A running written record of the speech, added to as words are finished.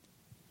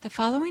The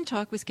following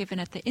talk was given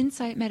at the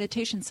Insight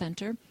Meditation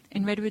Center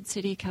in Redwood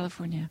City,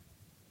 California.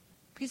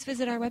 Please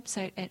visit our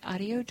website at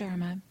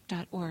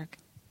audiodharma.org.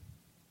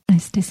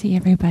 Nice to see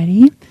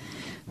everybody.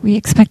 We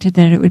expected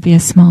that it would be a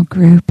small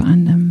group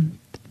on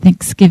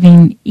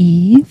Thanksgiving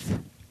Eve.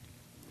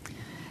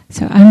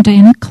 So I'm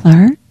Diana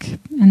Clark,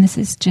 and this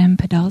is Jim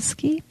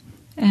Podolsky,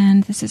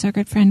 and this is our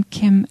good friend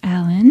Kim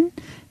Allen.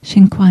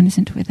 Shin Kwan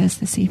isn't with us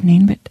this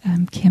evening, but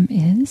Kim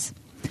is.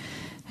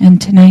 And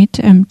tonight,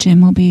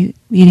 Jim will be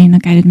leading a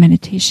guided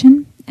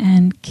meditation,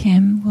 and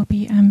Kim will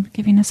be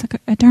giving us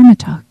a Dharma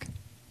talk.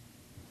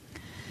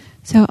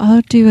 So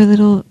I'll do a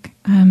little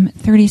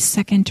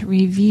 30-second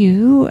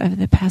review of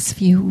the past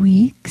few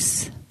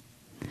weeks.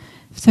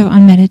 So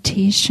on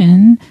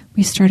meditation,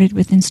 we started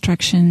with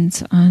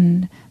instructions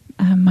on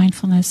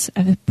mindfulness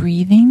of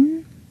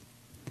breathing,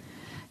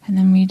 and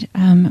then we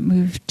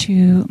moved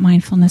to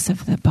mindfulness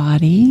of the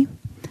body.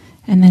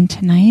 And then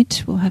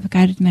tonight, we'll have a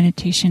guided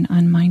meditation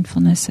on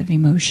mindfulness of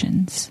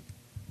emotions.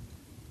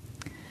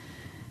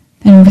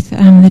 Then with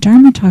the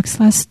Dharma talks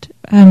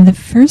the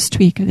first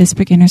week of this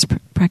beginner's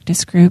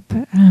practice group,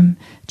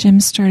 Jim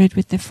started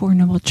with the Four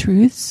Noble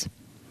Truths.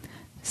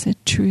 It's a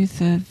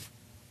truth of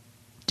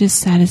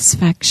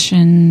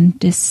dissatisfaction,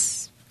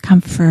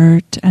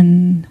 discomfort,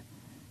 and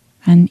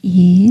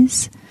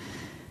unease.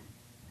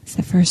 It's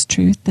the first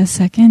truth. The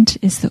second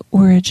is the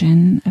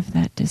origin of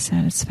that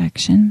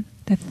dissatisfaction.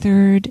 The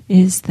third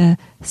is the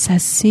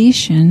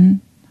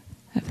cessation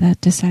of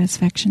that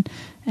dissatisfaction.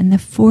 And the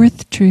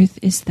fourth truth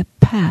is the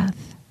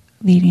path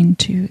leading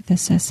to the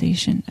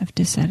cessation of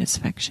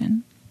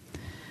dissatisfaction.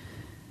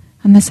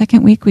 On the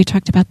second week, we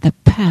talked about the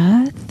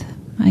path.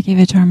 I gave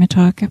a Dharma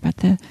talk about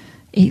the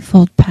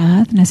Eightfold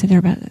Path, and I said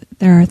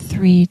there are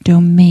three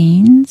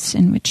domains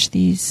in which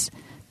these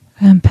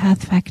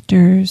path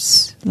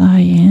factors lie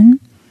in.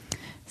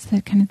 It's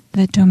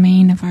the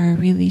domain of our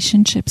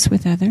relationships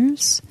with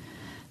others,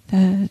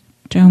 the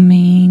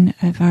domain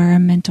of our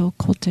mental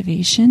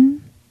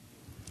cultivation,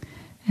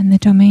 and the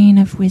domain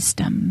of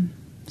wisdom.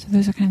 So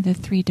those are kind of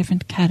the three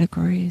different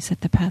categories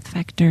that the path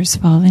factors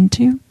fall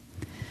into.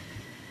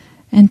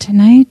 And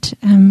tonight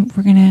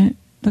we're going to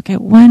look at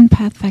one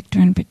path factor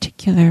in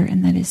particular,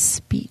 and that is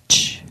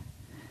speech.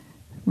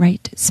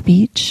 Right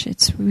speech.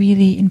 It's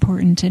really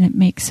important, and it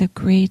makes a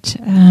great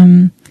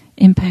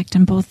impact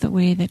on both the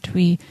way that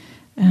we,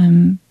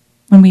 when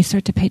we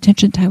start to pay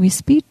attention to how we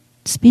speak,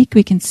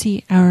 we can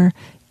see our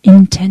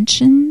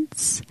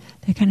intentions.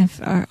 They kind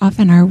of are,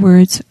 often our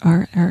words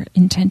are our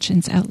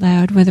intentions out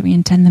loud, whether we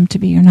intend them to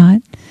be or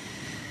not.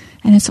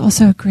 And it's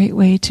also a great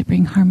way to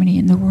bring harmony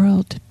in the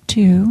world,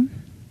 too.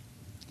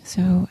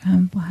 So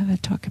we'll have a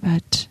talk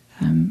about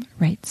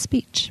right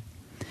speech.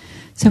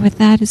 So with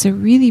that is a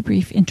really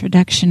brief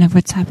introduction of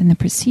what's happened the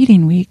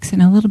preceding weeks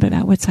and a little bit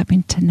about what's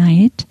happening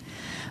tonight.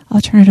 I'll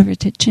turn it over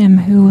to Jim,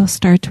 who will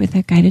start with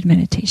a guided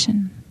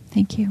meditation.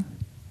 Thank you.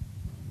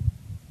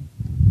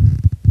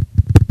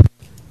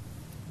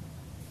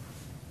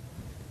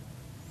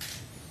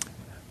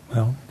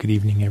 Well, good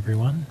evening,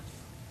 everyone.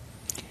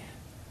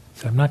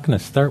 So I'm not going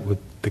to start with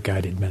the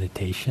guided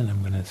meditation.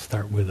 I'm going to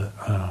start with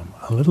a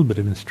little bit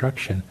of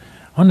instruction.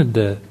 I wanted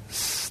to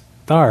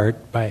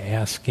start by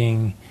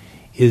asking,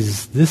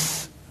 is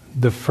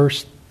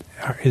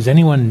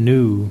anyone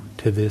new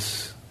to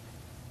this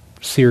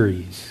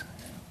series?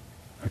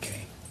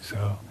 Okay,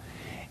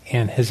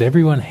 and has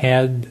everyone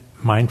had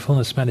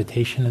mindfulness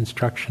meditation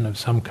instruction of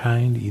some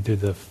kind, either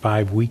the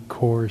 5-week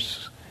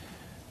course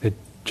that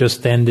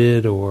just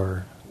ended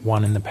or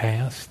one in the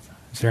past?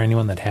 Is there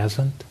anyone that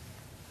hasn't?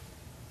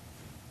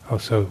 Oh,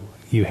 so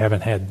you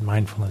haven't had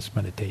mindfulness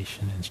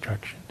meditation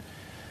instruction.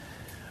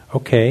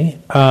 Okay.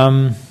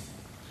 Let's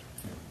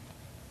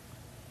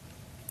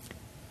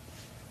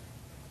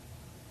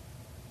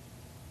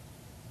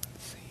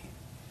see.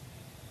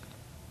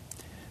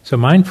 So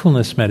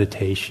mindfulness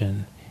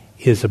meditation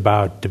is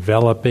about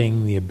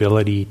developing the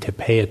ability to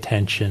pay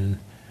attention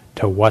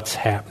to what's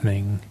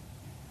happening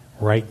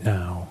right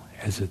now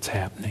as it's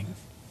happening.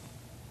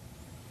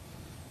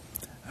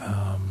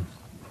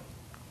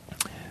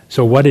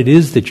 So what it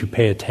is that you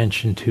pay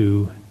attention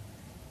to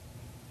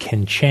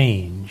can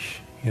change.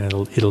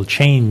 It'll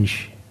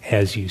change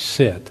as you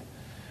sit,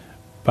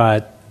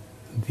 but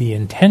the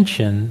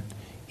intention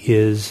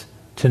is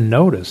to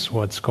notice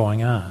what's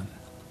going on.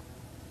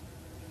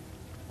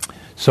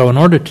 So in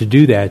order to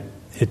do that,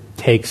 it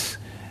takes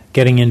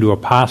getting into a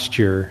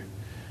posture.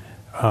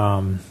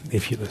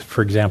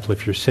 For example,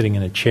 if you're sitting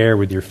in a chair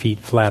with your feet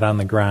flat on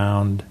the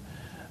ground,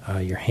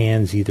 your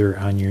hands either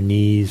on your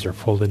knees or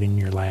folded in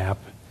your lap,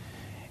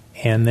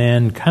 and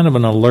then kind of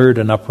an alert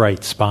and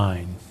upright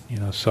spine.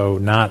 So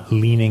not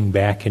leaning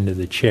back into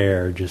the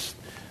chair, just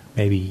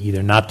maybe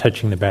either not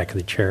touching the back of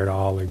the chair at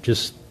all, or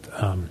just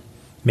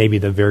maybe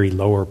the very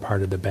lower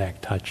part of the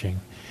back touching.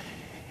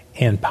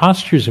 And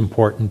posture is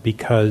important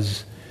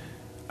because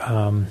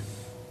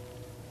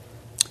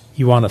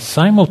you want to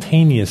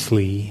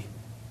simultaneously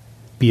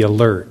be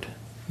alert.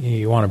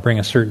 You want to bring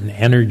a certain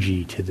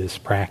energy to this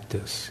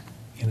practice,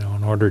 in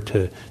order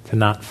to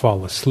not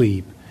fall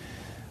asleep.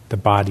 the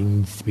body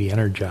needs to be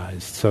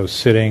energized. So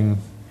sitting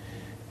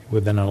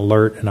with an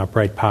alert and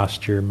upright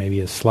posture, maybe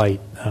a slight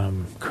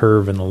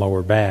curve in the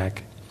lower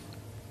back.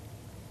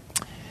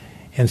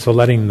 And so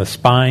letting the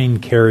spine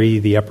carry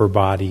the upper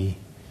body,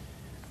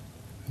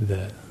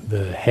 the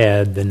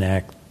head, the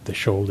neck, the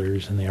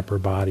shoulders, and the upper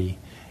body.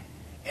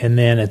 And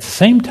then at the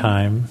same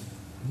time,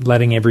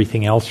 letting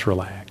everything else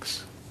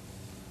relax.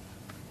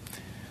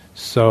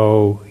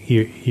 So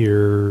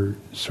you're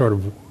sort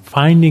of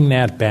finding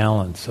that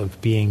balance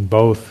of being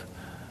both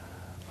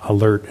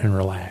alert and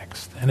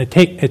relaxed. And it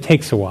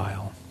takes a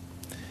while.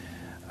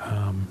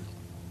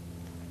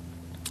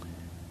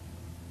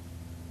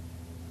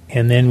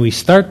 And then we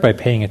start by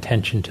paying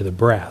attention to the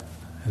breath.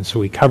 And so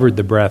we covered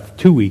the breath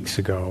 2 weeks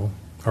ago,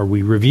 or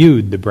we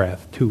reviewed the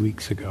breath 2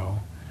 weeks ago.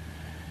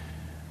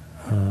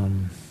 I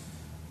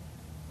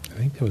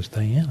think that was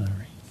Diana,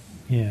 right?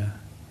 Yeah.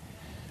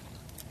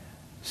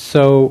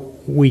 So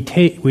we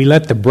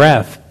let the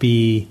breath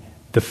be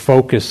the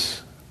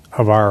focus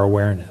of our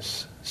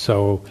awareness.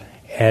 So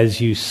as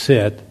you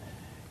sit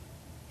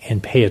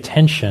and pay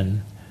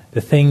attention,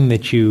 the thing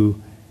that the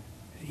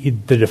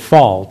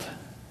default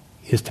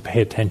is to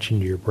pay attention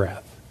to your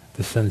breath,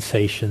 the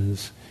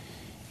sensations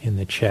in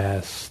the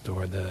chest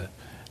or the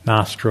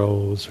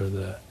nostrils or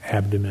the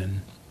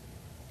abdomen,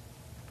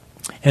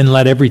 and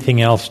let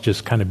everything else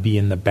just kind of be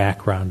in the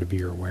background of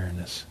your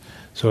awareness.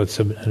 So it's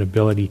an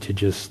ability to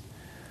just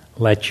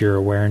let your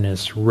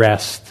awareness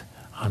rest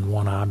on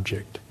one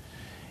object.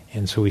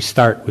 And so we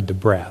start with the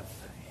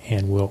breath,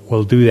 and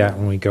we'll do that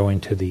when we go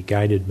into the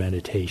guided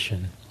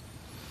meditation.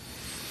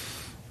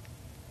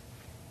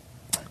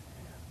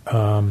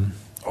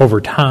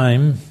 Over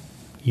time,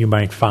 you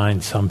might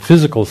find some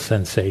physical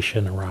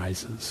sensation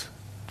arises.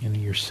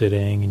 You're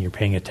sitting and you're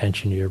paying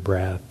attention to your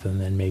breath, and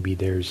then maybe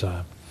there's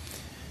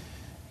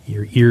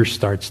your ear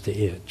starts to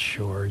itch,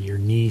 or your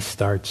knee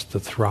starts to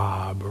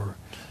throb, or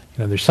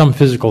there's some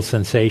physical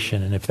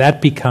sensation. And if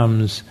that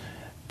becomes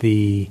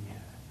the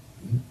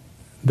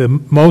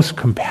most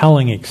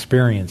compelling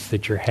experience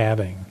that you're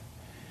having,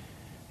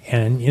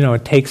 and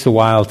it takes a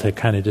while to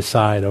kind of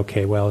decide,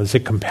 okay, well, is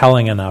it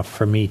compelling enough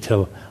for me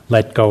to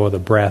let go of the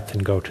breath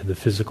and go to the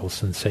physical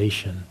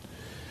sensation?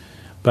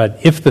 But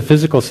if the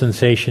physical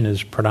sensation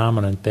is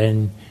predominant,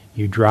 then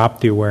you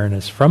drop the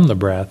awareness from the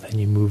breath and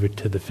you move it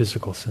to the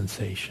physical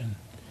sensation.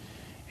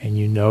 And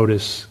you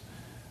notice,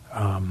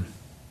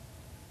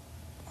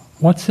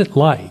 what's it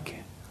like?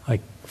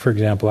 Like, for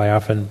example, I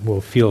often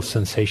will feel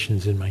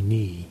sensations in my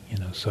knee.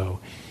 So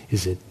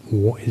is it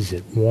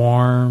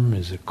warm?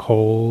 Is it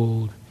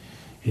cold?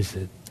 Is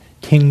it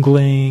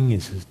tingling?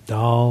 Is it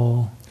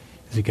dull?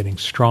 Is it getting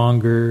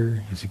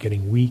stronger? Is it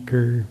getting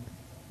weaker?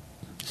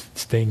 Is it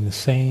staying the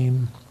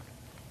same?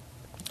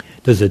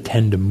 Does it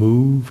tend to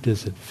move?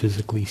 Does it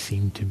physically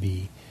seem to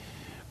be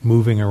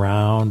moving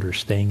around or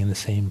staying in the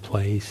same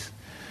place?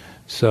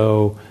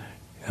 So,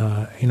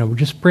 we're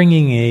just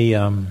bringing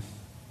a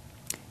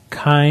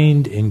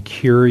kind and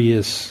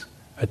curious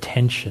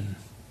attention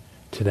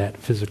to that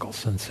physical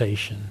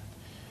sensation.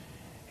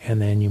 And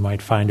then you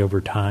might find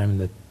over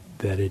time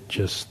that it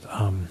just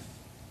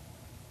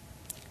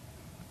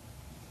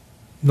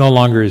no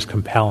longer is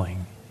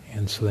compelling.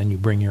 And so then you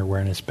bring your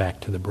awareness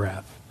back to the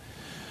breath.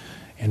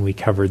 And we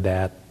covered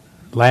that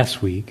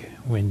last week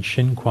when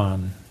Shin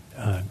Kwan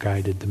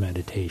guided the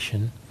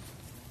meditation.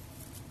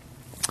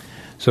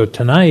 So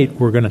tonight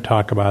we're going to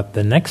talk about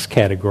the next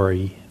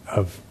category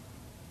of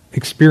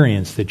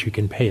experience that you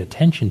can pay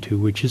attention to,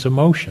 which is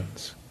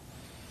emotions.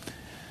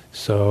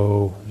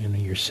 So,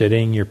 you're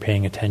sitting, you're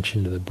paying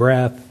attention to the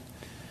breath.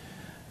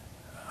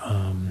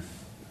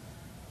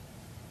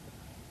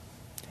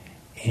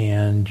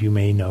 And you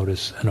may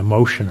notice an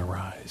emotion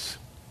arise.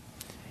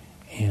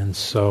 And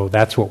so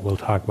that's what we'll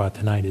talk about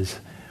tonight, is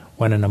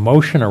when an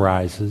emotion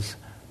arises,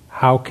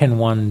 how can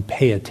one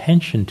pay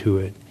attention to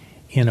it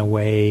in a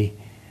way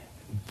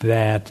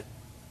that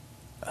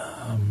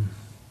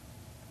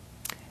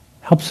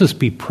helps us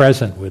be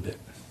present with it,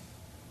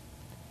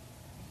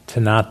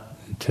 to not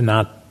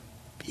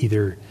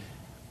either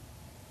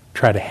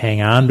try to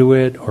hang on to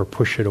it or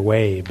push it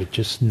away, but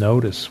just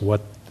notice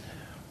what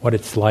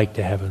it's like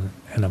to have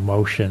an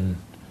emotion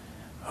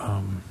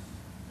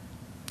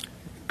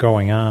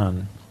going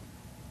on.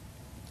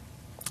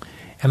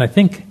 And I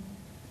think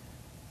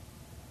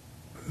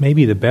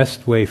maybe the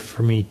best way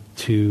for me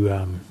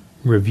to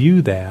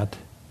review that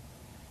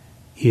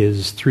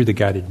is through the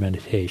guided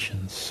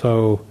meditations.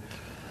 So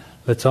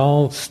let's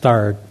all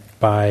start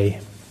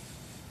by,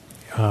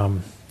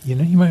 you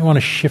might want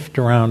to shift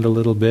around a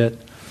little bit.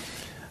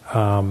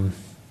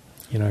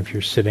 If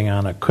you're sitting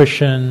on a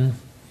cushion,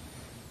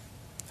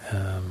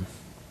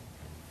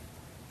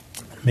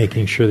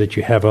 making sure that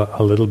you have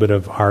a little bit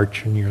of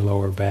arch in your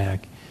lower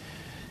back,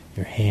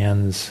 your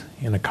hands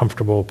in a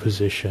comfortable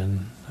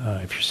position.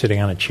 If you're sitting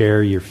on a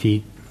chair, your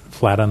feet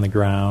flat on the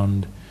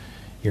ground,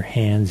 your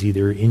hands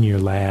either in your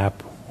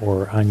lap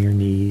or on your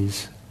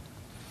knees.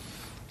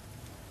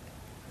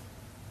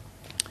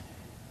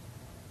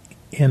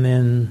 And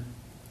then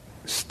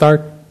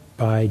start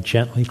by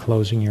gently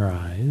closing your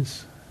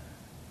eyes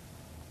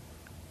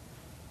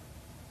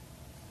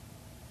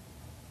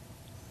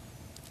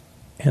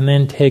And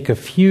then take a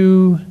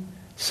few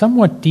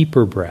somewhat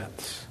deeper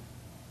breaths.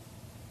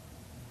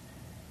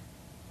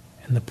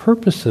 And the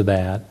purpose of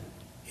that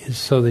is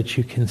so that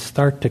you can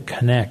start to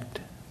connect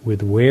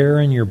with where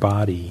in your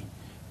body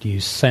do you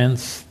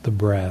sense the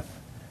breath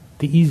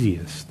the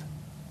easiest.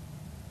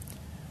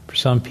 For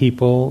some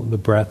people, the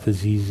breath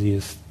is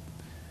easiest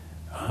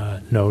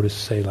noticed,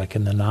 say, like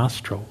in the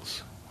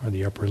nostrils or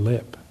the upper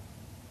lip.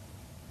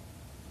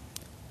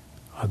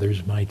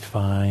 Others might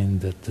find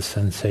that the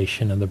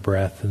sensation of the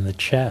breath in the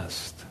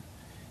chest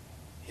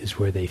is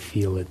where they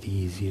feel it the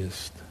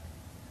easiest.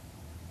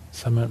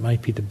 Some it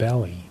might be the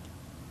belly.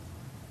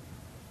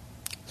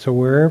 So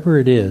wherever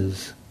it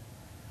is,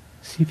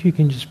 see if you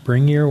can just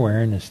bring your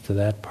awareness to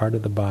that part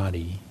of the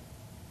body.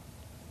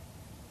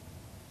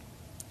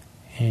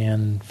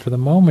 And for the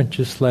moment,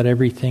 just let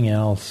everything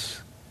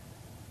else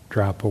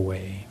drop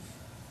away.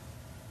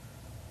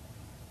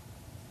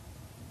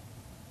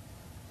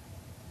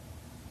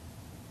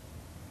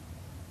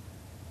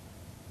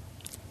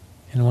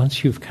 And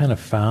once you've kind of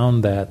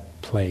found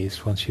that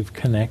place, once you've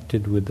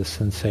connected with the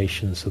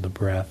sensations of the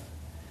breath,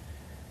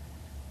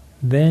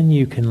 then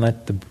you can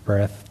let the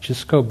breath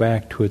just go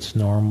back to its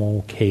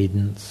normal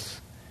cadence,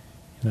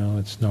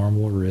 its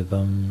normal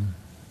rhythm,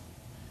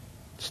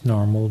 its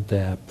normal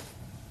depth.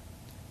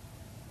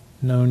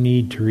 No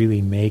need to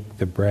really make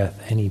the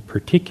breath any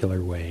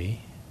particular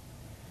way.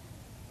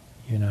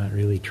 You're not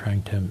really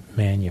trying to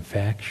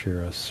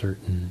manufacture a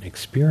certain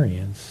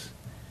experience.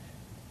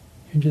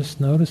 You're just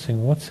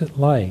noticing what's it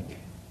like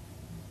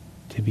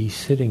to be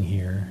sitting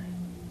here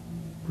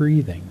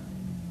breathing.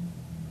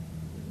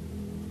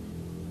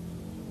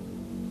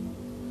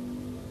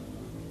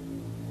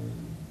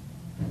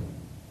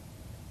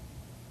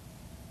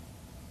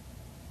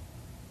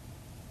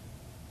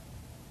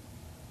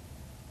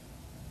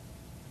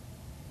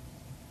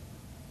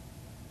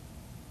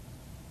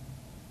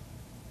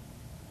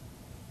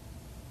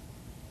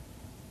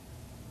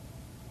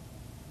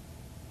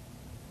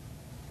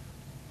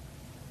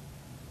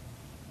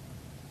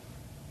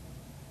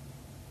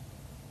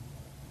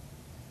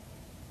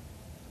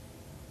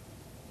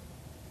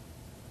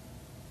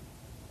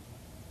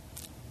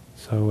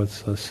 So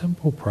it's a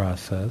simple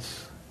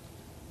process,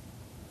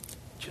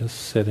 just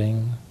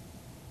sitting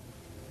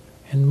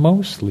and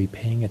mostly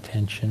paying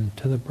attention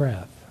to the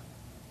breath.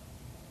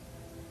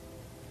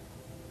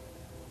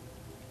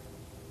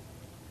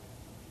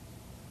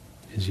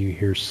 As you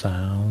hear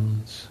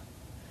sounds,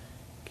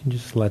 you can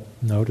just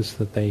notice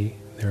that they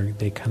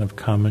kind of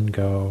come and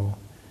go.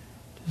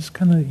 Just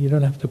kind of, you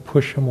don't have to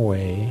push them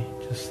away,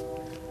 just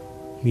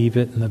leave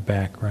it in the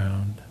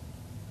background.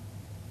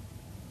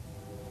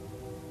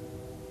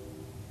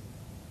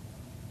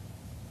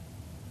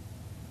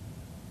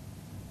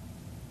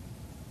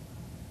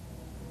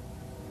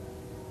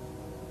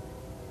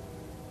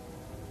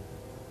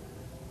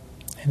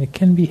 And it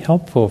can be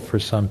helpful for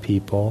some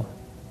people,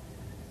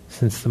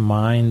 since the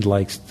mind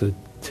likes to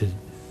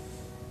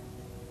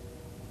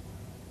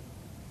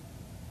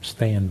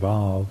stay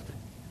involved,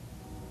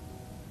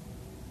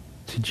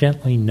 to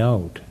gently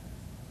note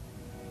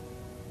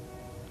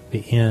the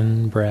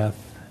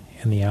in-breath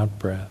and the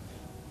out-breath.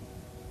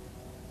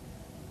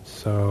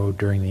 So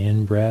during the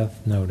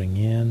in-breath, noting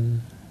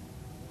in,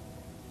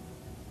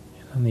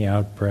 and on the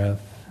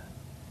out-breath,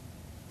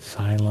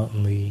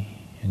 silently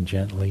and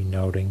gently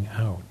noting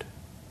out.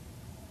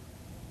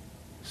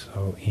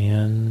 So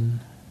in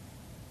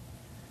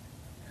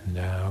and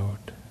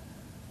out,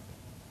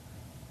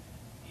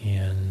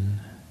 in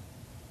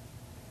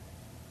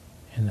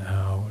and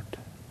out.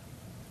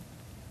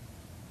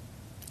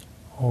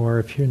 Or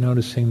if you're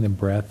noticing the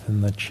breath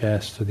in the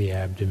chest or the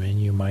abdomen,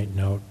 you might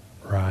note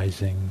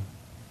rising,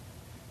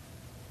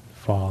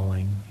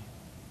 falling,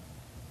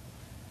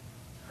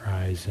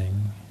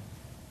 rising,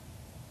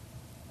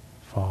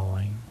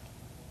 falling.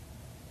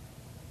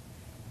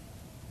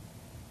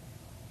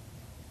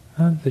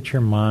 Not that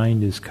your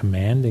mind is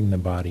commanding the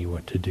body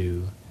what to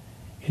do,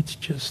 it's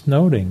just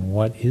noting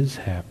what is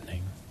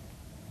happening.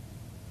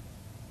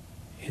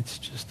 It's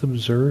just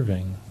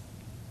observing.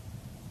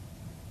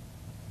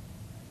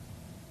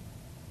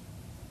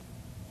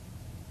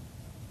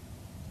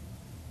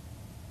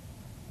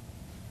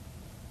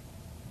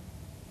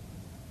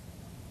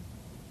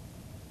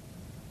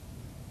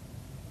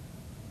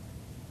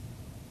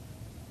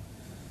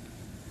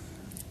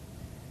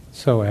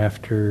 So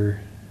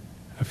after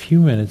a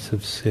few minutes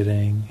of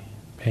sitting,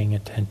 paying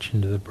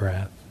attention to the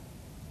breath,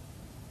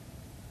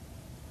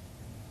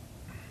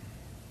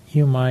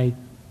 you might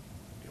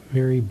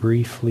very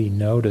briefly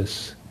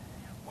notice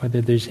whether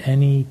there's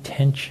any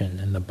tension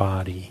in the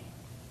body.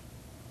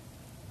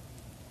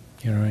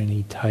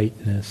 Any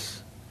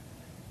tightness,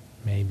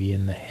 maybe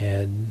in the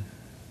head,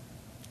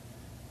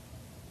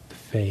 the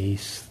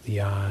face,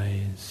 the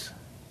eyes,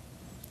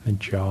 the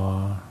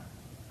jaw,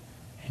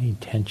 any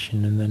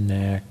tension in the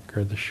neck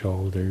or the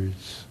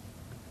shoulders,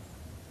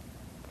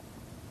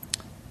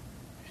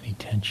 any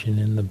tension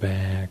in the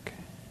back,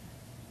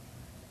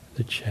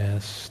 the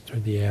chest or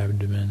the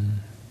abdomen,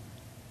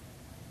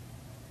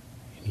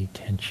 Any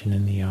tension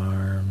in the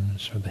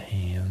arms or the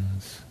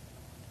hands.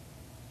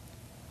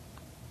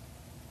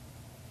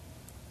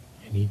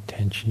 Any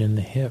tension in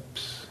the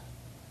hips,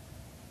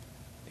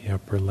 the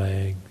upper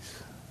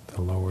legs,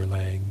 the lower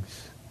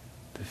legs,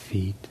 the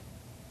feet.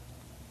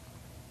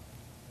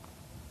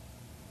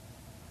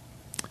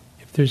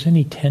 If there's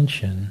any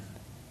tension,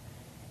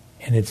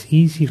 and it's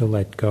easy to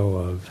let go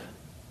of,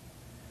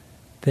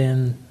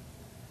 then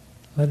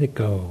let it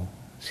go.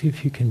 See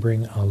if you can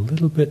bring a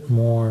little bit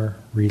more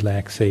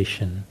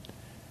relaxation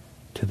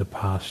to the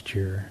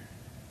posture,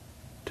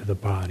 to the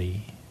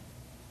body,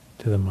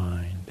 to the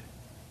mind.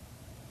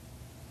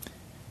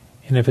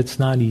 And if it's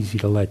not easy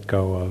to let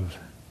go of,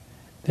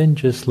 then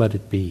just let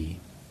it be.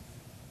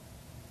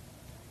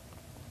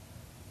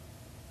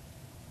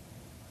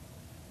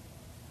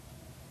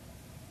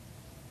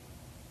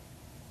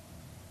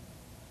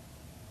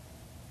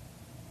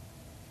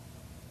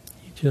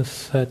 Just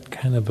set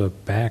kind of a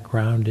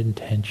background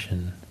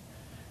intention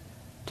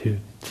to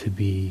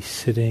be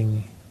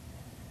sitting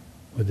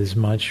with as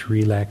much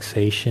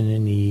relaxation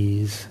and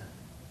ease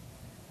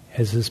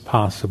as is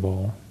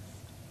possible,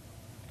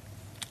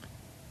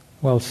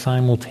 while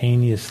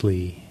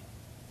simultaneously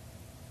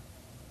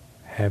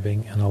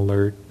having an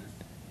alert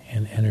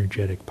and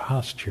energetic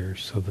posture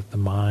so that the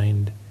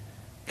mind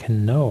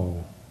can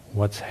know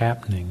what's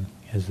happening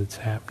as it's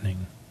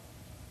happening.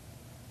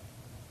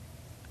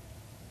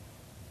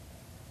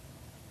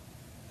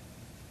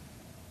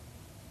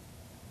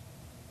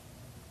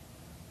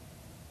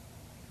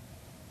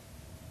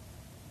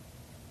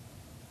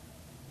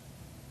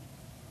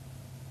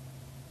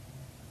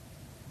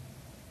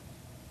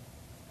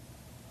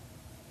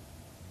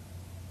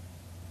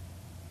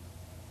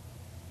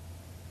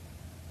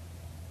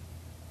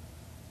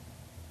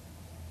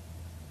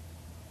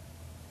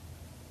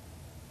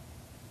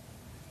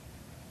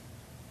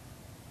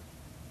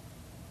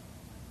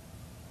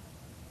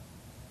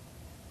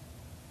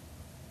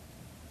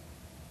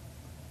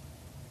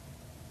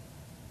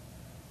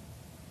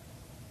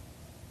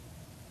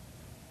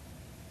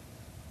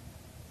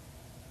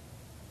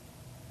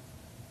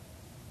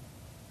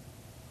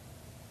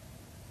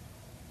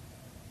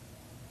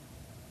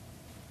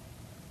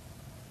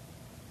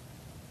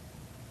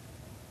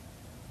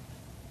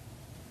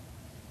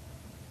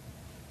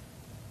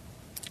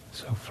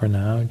 So for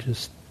now,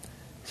 just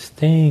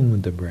staying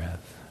with the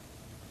breath,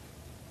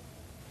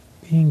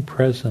 being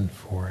present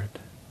for it,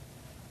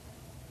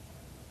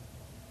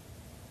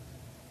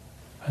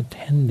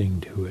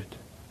 attending to it,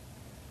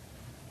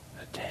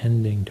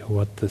 attending to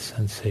what the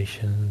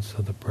sensations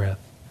of the breath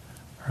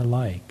are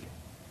like.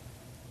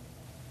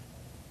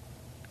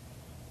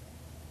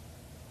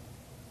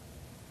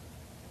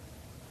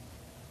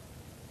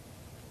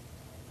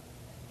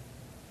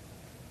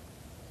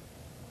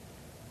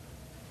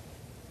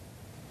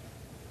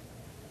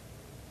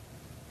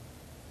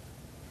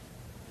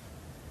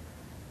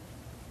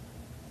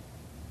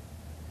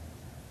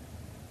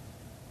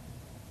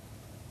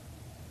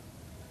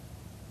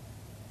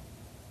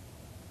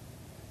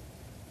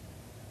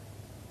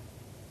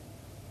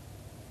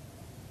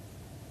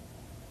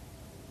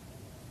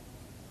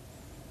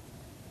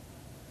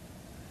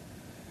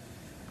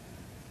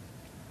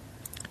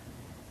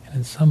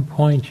 At some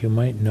point you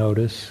might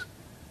notice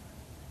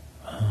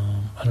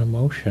an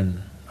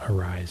emotion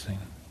arising.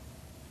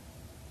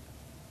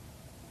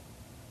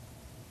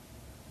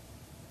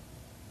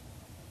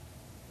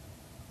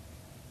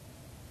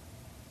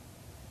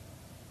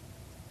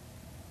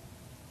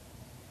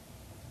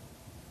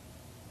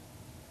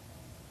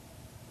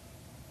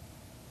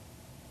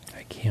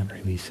 I can't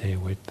really say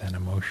what that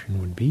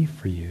emotion would be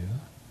for you,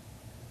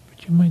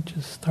 but you might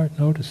just start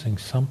noticing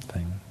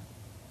something.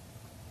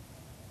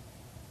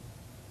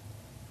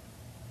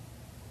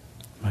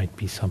 Might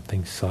be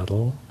something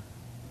subtle.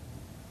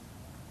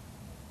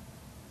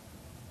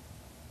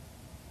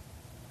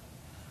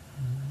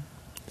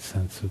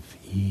 Sense of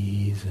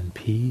ease and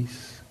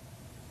peace.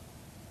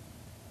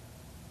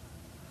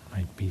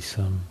 Might be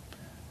some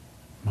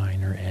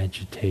minor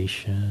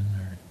agitation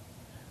or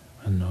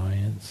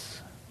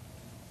annoyance.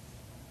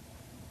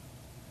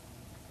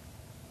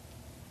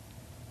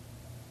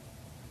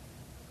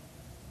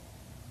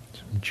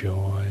 Some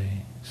joy,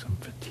 some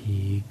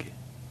fatigue.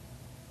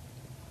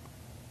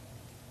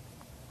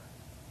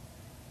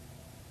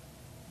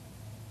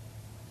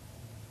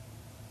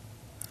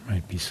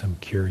 Might be some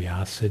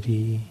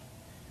curiosity,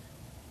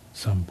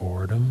 some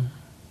boredom.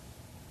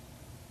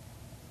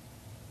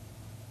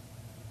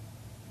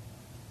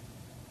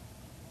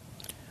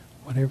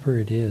 Whatever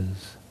it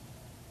is,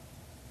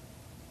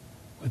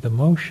 with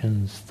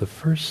emotions, the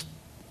first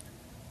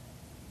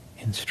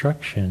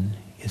instruction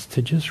is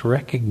to just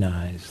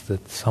recognize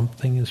that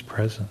something is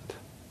present,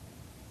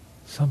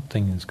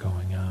 something is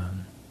going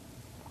on.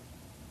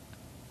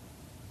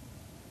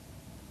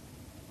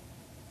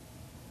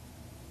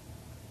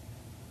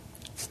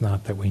 It's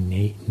not that we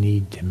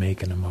need to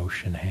make an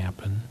emotion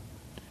happen.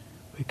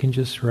 We can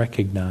just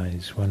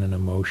recognize when an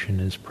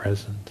emotion is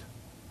present.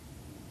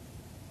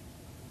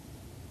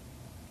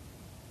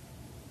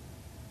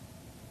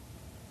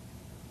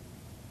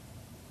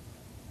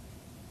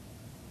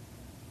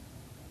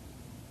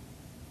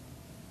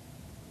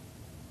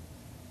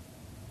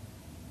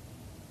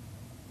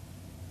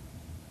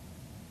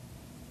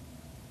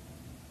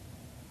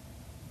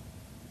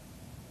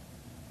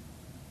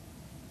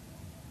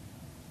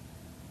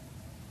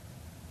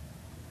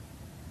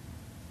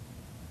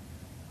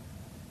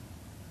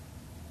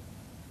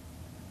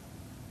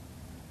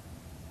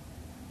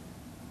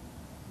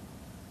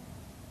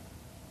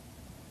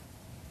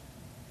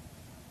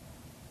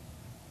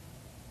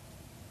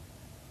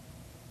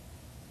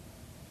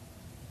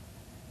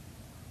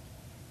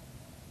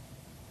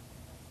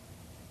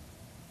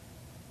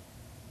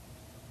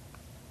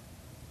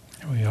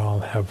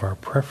 have our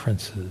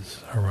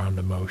preferences around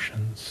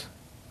emotions.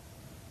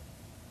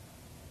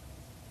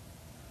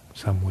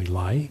 Some we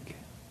like,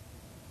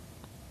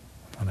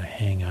 want to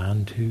hang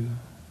on to,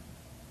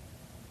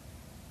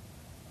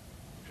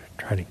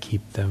 try to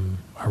keep them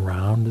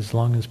around as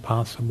long as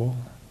possible.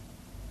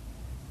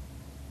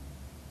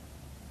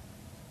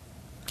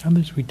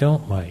 Others we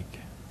don't like,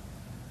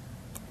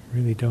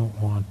 really don't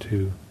want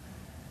to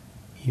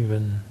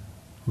even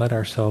let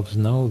ourselves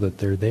know that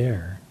they're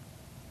there.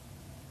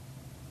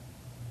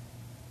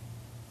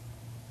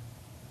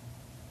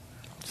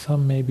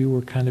 Some maybe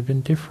we're kind of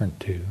indifferent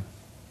to.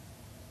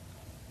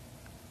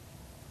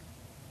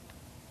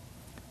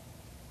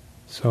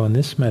 So in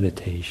this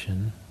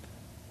meditation,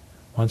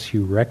 once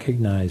you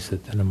recognize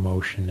that an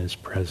emotion is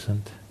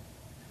present,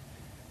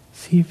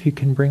 see if you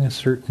can bring a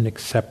certain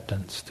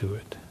acceptance to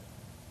it,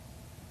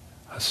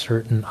 a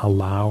certain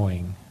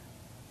allowing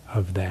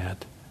of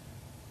that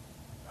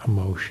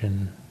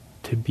emotion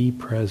to be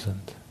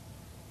present,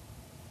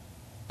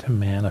 to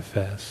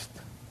manifest.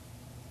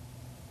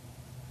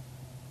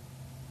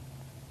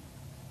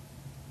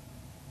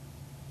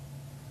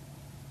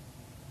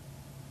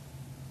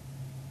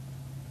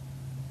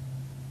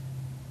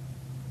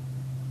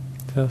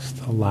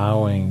 Just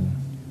allowing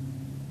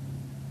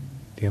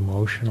the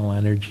emotional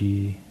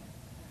energy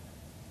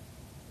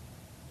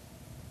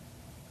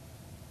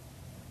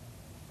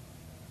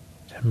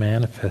to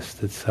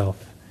manifest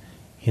itself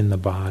in the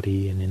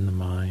body and in the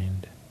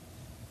mind.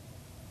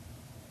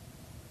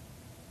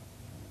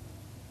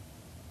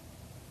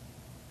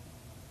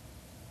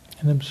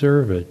 And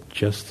observe it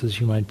just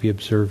as you might be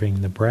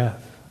observing the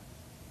breath.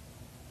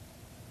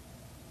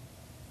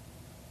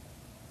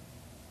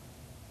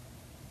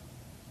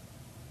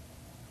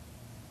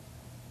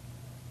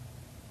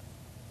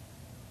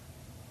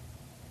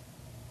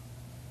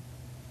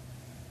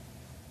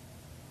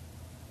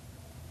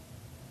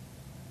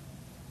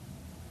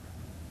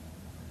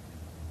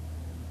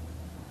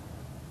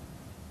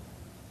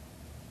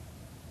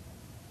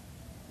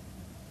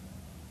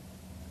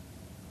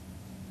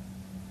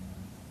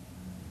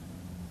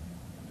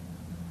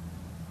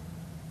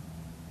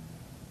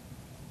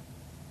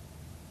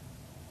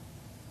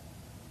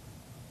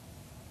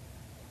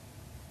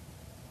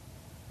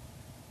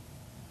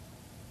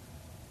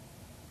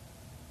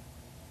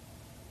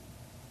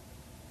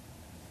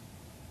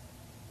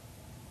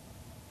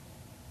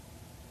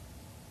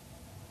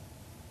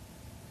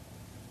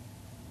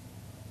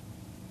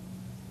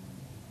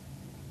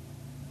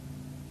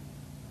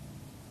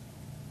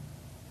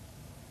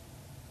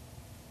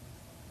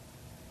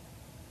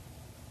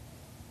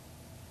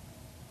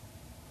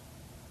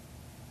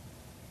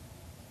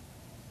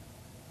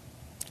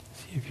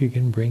 See if you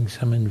can bring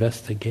some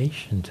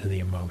investigation to the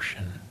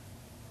emotion.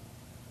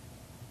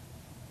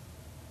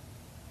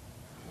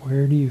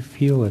 Where do you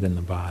feel it in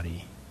the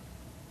body?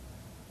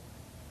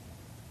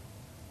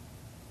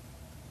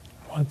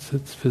 What's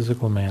its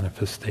physical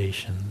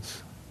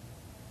manifestations?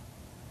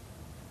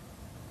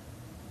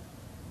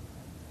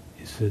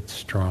 Is it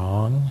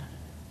strong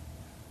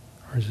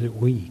or is it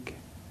weak?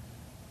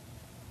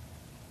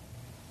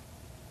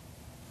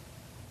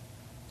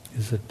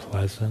 Is it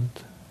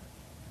pleasant,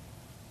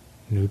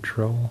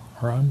 neutral,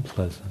 or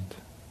unpleasant?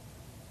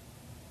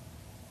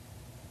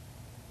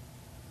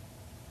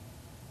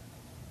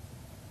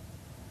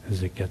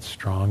 Does it get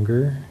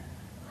stronger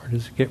or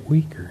does it get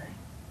weaker?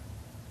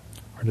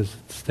 Or does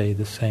it stay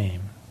the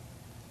same?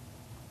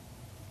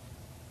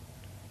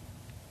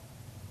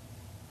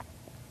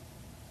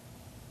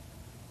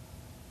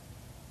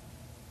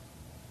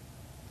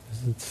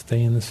 Does it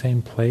stay in the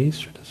same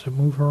place or does it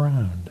move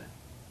around?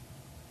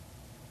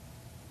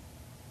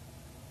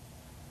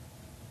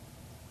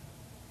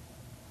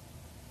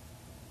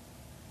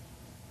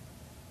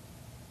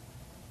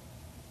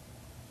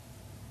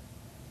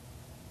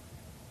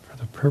 For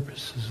the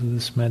purposes of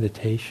this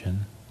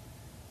meditation,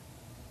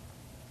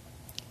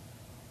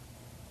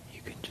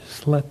 you can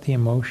just let the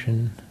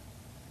emotion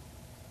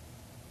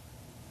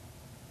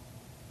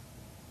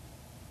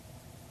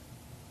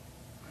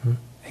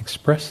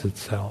express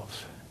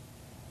itself.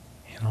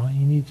 And all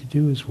you need to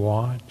do is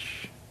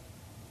watch,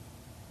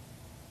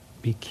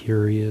 be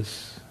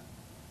curious,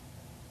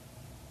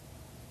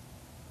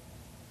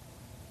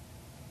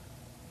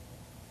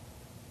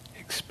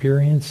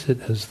 experience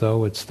it as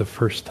though it's the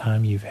first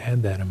time you've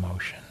had that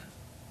emotion.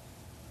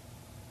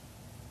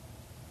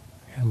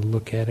 And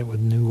look at it with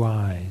new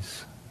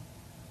eyes.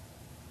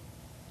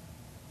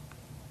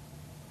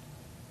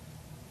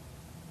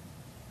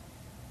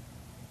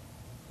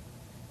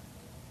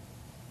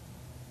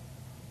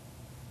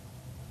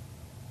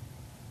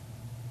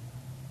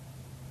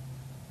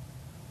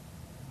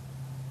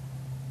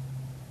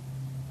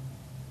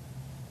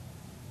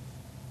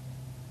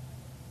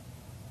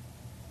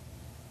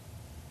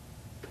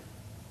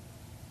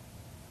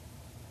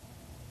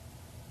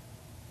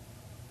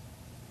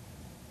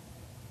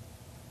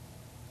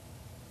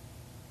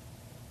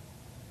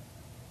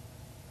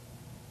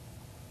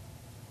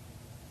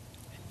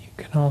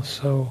 You can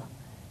also,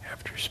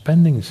 after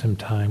spending some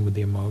time with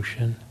the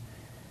emotion,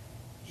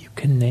 you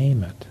can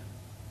name it.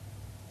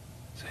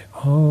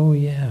 Oh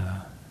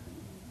yeah,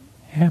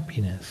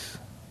 happiness.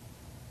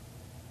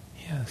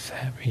 Yes,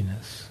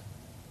 happiness.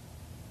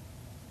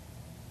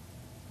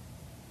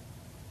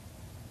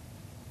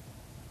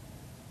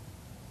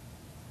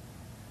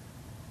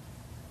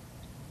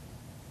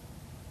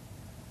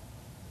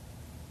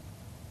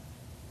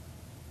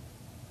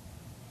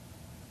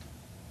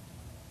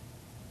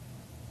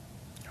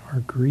 Or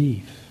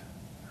grief.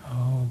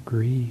 Oh,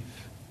 grief.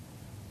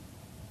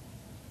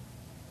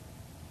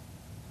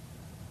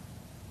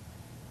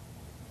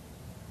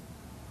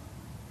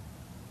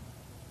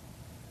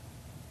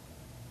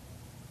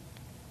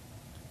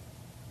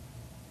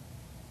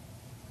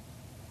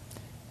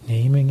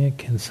 Naming it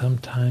can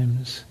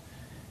sometimes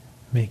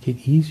make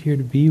it easier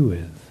to be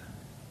with.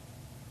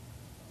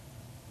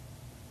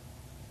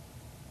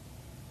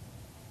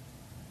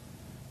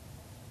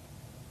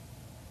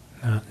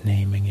 Not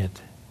naming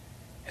it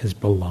as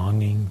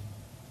belonging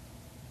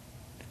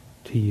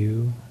to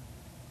you,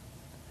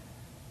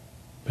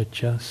 but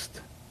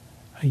just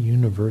a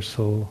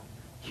universal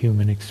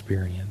human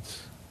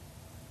experience.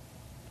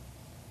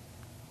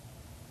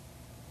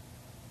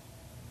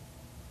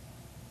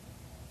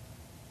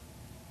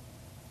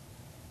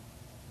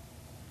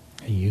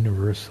 A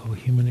universal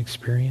human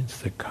experience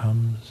that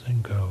comes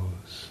and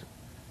goes,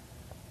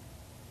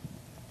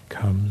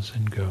 comes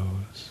and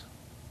goes.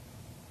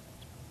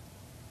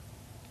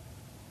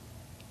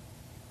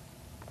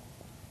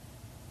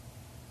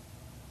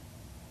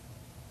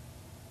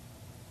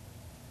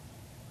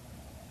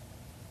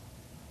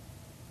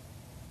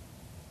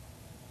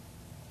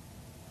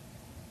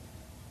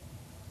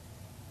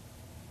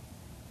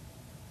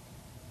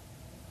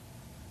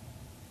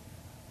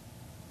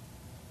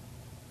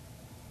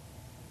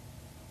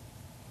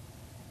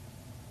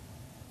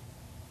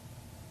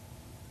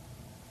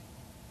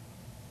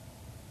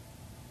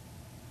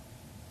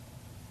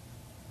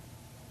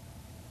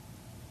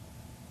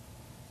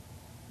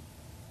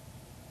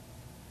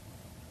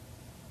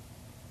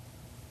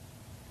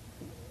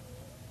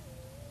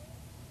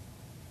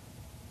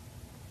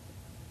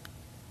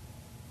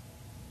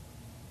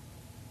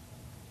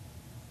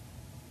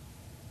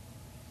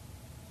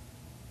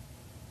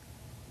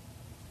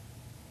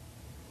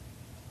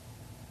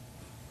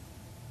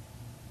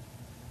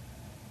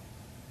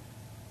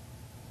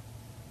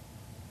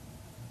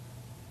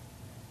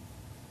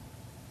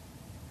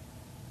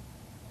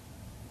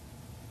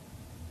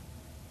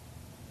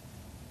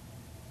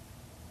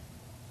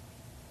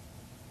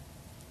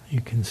 You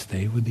can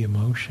stay with the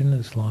emotion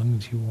as long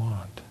as you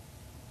want.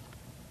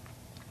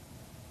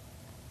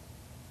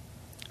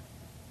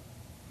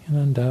 And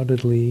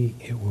undoubtedly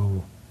it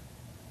will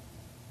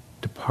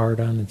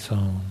depart on its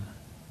own.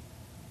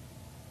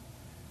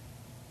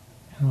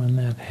 And when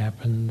that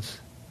happens,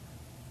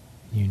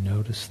 you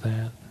notice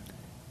that,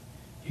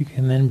 you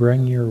can then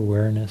bring your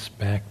awareness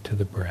back to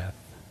the breath.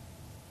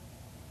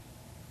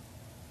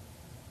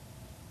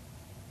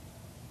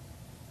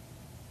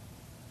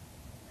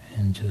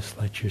 And just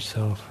let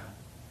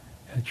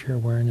your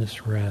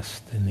awareness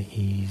rest in the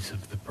ease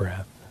of the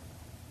breath.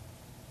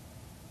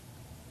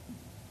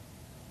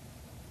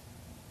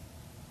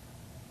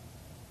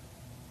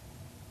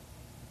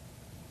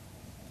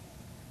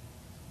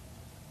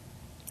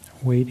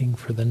 Waiting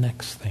for the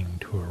next thing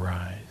to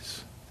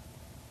arise.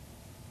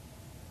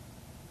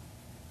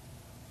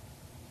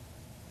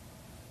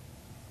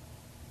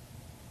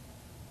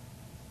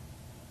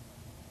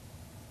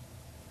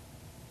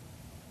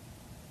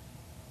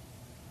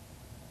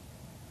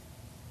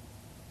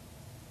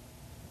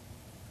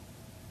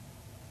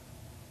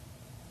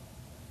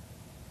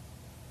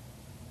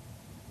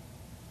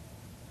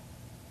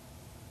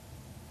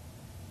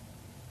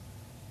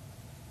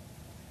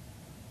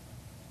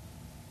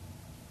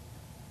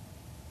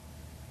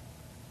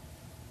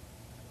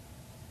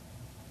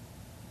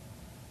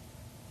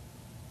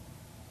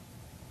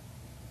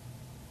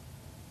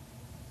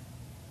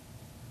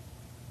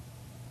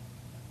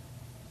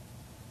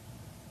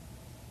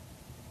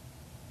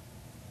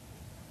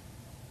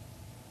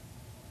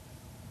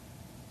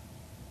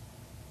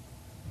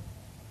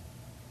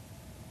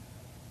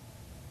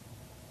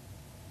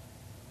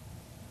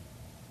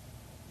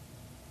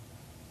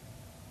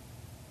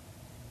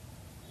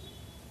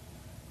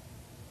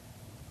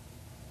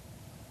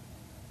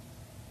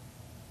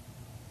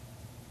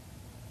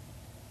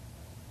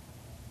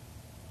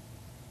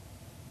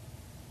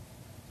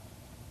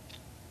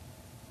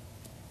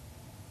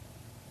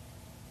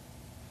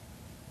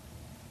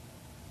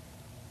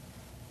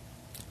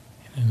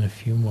 In a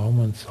few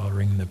moments I'll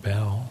ring the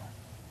bell,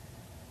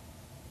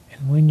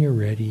 and when you're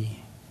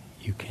ready,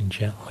 you can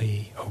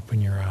gently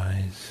open your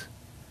eyes.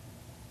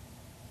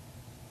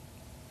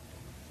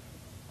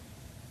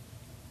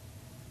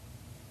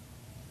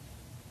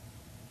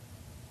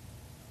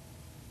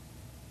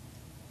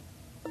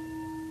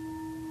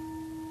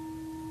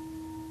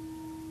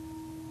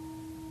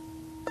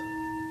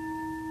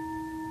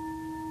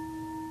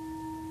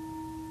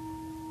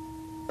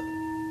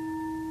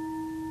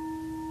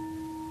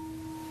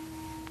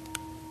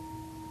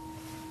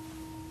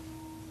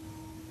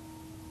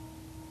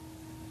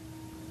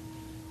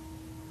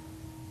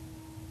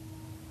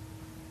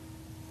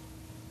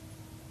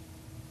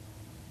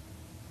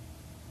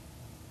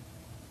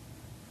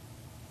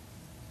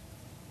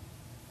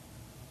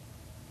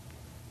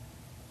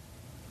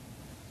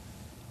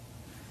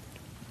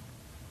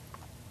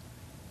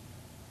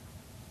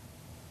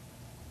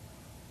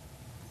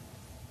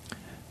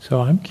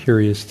 So I'm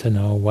curious to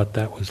know what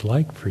that was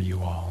like for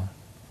you all,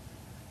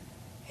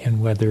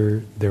 and whether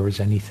there was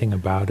anything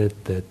about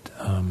it that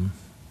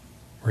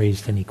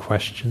raised any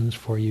questions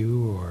for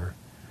you, or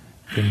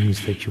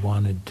things that you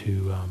wanted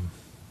to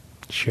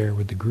share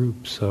with the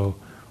group. So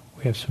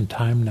we have some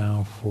time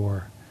now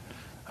for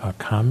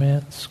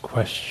comments,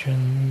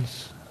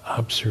 questions,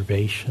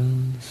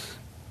 observations.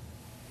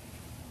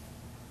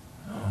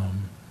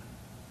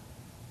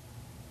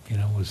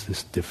 Was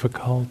this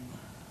difficult?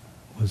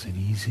 Was it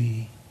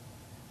easy?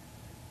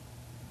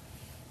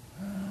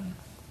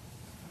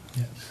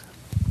 Yes.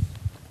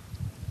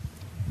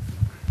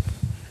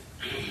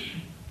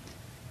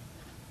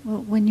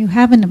 Well, when you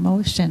have an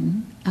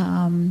emotion,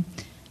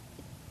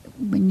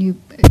 when you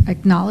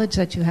acknowledge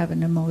that you have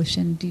an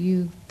emotion, do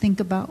you think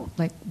about,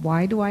 like,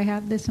 why do I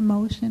have this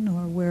emotion,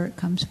 or where it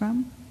comes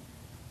from?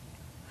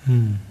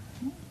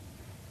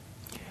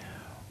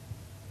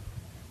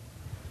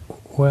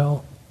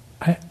 Well,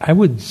 I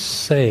would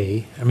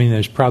say,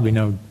 there's probably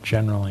no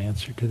general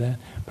answer to that,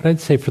 but I'd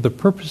say for the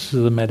purposes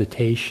of the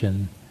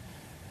meditation,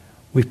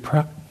 we've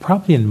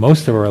probably in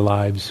most of our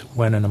lives,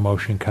 when an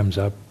emotion comes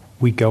up,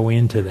 we go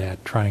into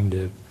that trying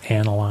to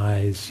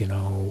analyze,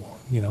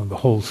 the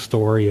whole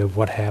story of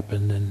what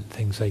happened and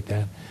things like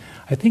that.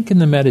 I think in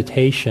the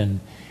meditation,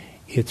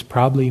 it's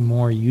probably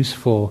more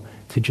useful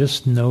to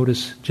just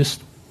notice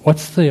just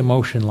what's the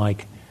emotion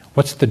like,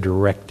 what's the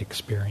direct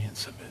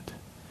experience of it.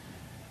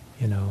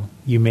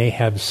 You may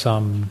have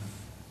some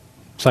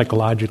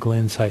psychological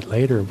insight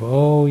later of,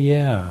 oh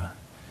yeah,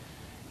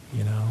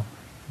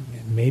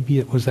 maybe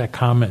it was that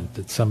comment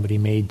that somebody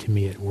made to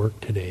me at work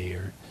today,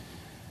 or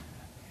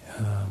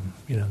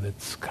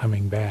that's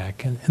coming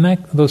back, and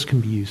those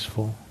can be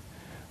useful.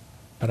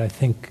 But I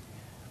think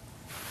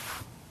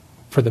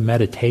for the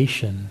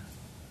meditation,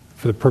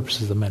 for the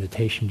purposes of the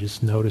meditation,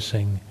 just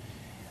noticing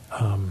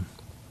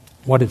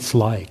what it's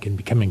like and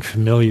becoming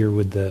familiar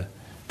with the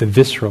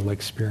visceral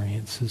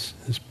experience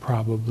is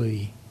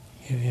probably,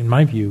 in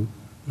my view,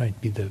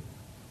 might be the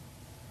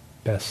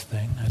best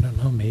thing. I don't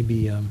know,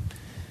 maybe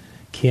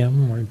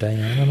Kim or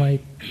Diana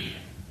might.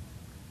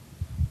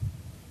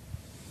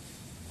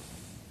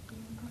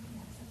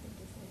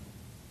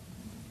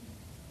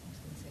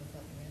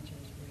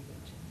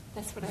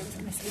 That's what I was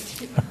going to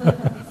say too.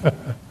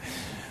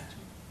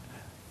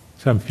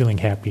 So I'm feeling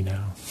happy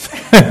now.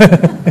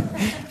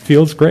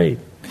 Feels great.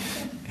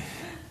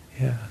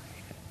 Yeah.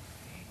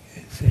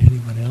 Is there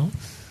anyone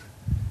else?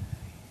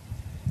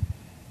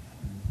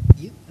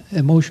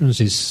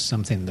 Emotions is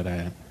something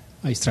that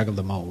I struggle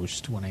the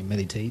most when I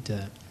meditate.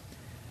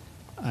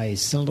 I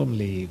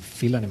seldomly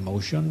feel an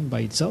emotion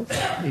by itself.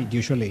 It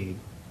usually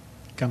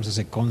comes as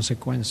a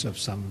consequence of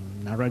some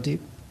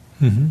narrative.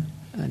 Mm-hmm.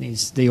 And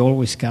they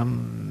always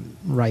come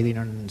riding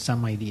on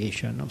some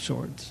ideation of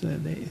sorts.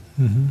 They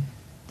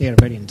are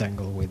very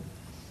entangled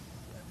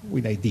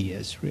with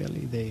ideas,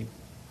 really.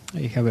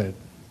 I have a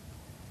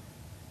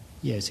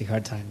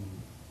hard time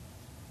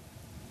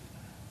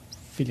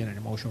feeling an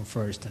emotion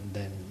first and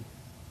then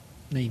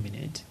naming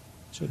it,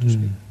 so to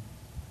speak.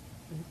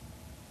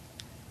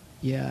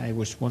 Yeah, I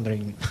was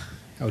wondering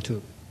how to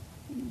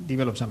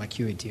develop some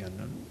acuity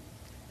on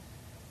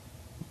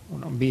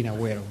being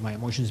aware of my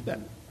emotions, but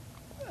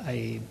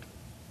it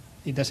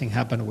doesn't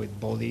happen with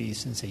body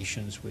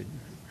sensations, with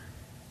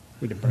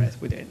the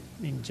breath, with it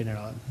in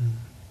general.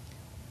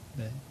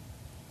 But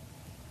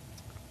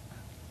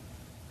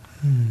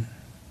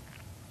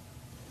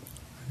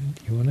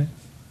do you want to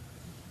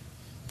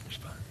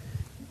respond?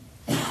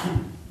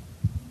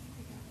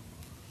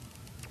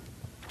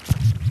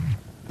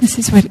 This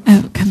is what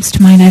comes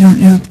to mind. I don't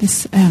know if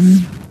this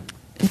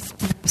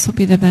will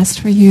be the best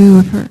for you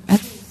or for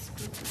others.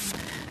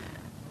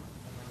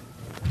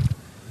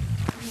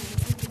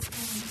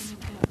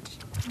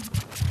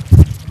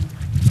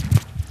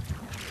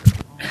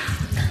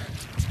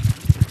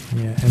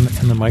 Yeah,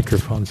 and the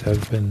microphones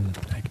have been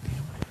acting.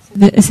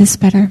 Is this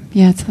better?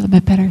 Yeah, it's a little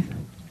bit better.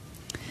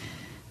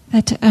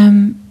 But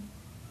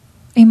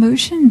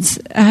emotions,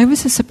 I was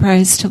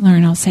surprised to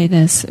learn, I'll say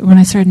this, when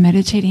I started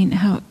meditating,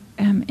 how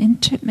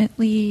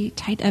intimately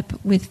tied up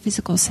with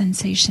physical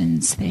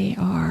sensations they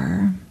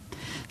are.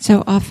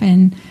 So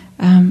often,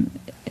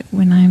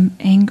 when I'm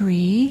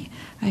angry,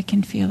 I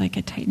can feel like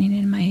a tightening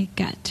in my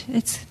gut.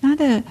 It's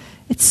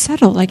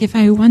subtle. Like if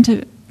I want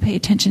to pay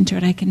attention to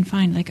it, I can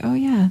find like, oh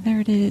yeah, there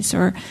it is.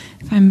 Or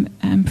if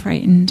I'm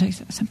frightened, I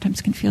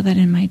sometimes can feel that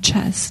in my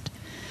chest.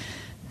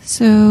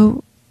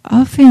 So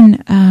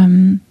often,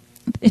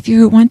 if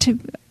you want to,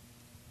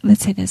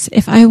 let's say this,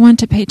 if I want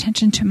to pay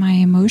attention to my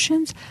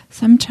emotions,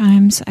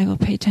 sometimes I will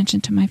pay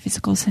attention to my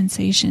physical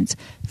sensations.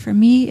 For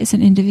me, as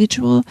an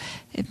individual,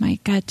 my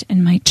gut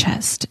and my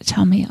chest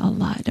tell me a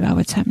lot about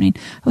what's happening.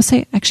 I'll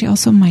say actually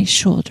also my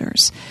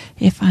shoulders.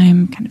 If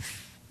I'm kind of,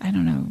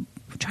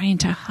 trying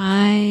to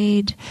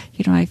hide,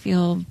 I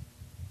feel,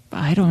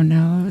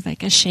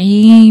 like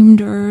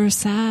ashamed or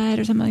sad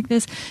or something like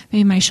this,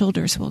 maybe my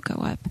shoulders will go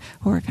up,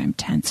 or if I'm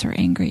tense or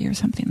angry or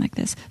something like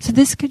this. So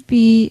this could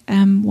be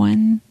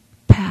one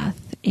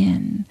path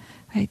in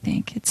I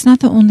think. It's not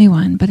the only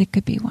one, but it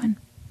could be one.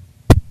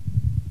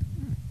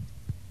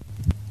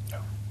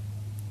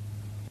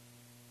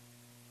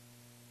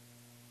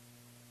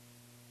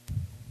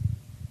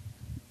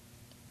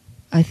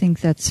 I think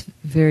that's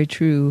very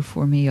true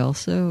for me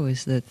also,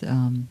 is that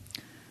I'm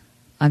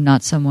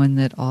not someone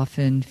that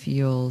often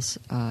feels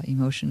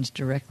emotions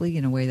directly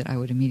in a way that I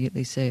would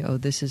immediately say, oh,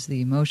 this is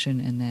the emotion,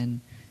 and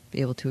then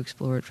be able to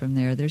explore it from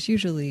there. There's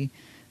usually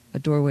a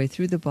doorway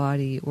through the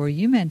body, or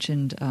you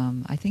mentioned,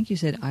 I think you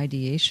said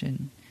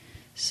ideation.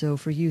 So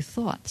for you,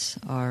 thoughts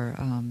are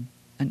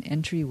an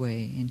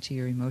entryway into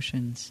your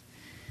emotions.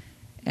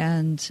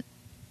 And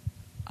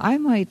I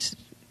might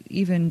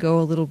even go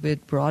a little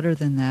bit broader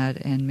than that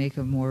and make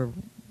a more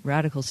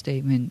radical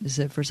statement, is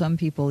that for some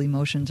people,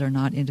 emotions are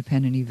not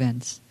independent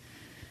events.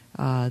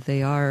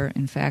 They are,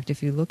 in fact,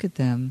 if you look at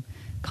them,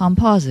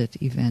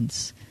 composite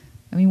events.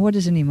 I mean, what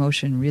is an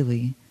emotion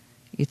really?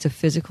 It's a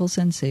physical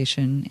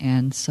sensation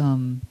and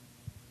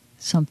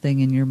something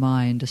in your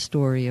mind, a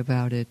story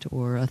about it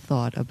or a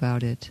thought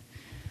about it.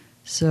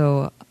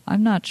 So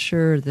I'm not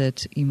sure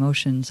that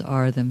emotions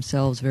are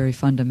themselves very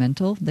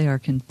fundamental.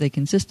 They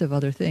consist of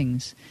other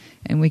things,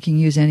 and we can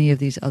use any of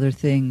these other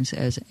things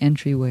as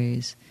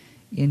entryways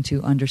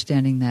into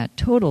understanding that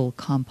total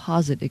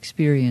composite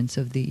experience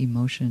of the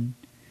emotion.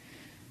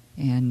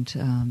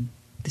 And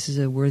this is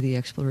a worthy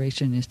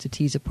exploration, is to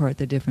tease apart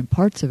the different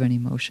parts of an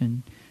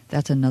emotion.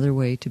 That's another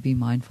way to be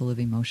mindful of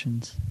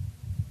emotions.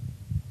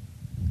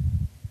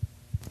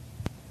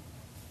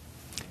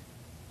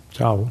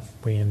 So I'll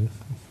weigh in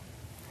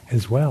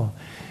as well.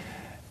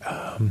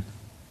 I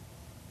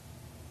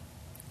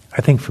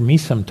think for me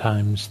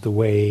sometimes the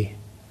way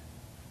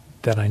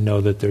that I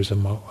know that there's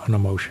an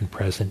emotion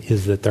present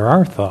is that there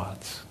are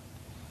thoughts.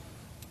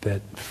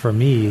 That for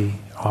me,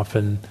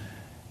 often,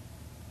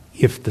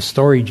 if the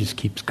story just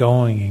keeps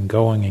going and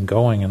going and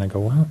going, and I go,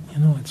 well,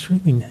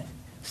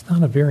 it's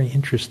not a very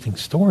interesting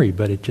story,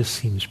 but it just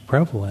seems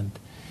prevalent,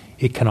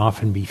 it can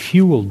often be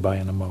fueled by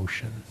an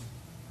emotion,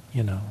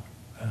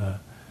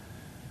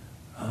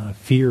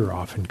 fear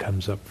often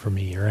comes up for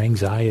me, or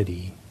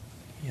anxiety,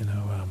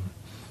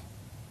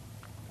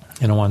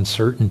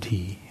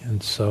 uncertainty.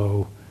 And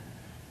so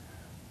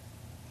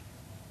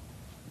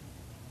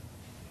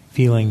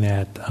feeling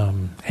that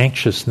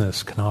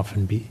anxiousness can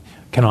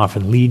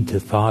often lead to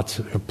thoughts,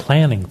 or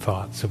planning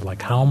thoughts of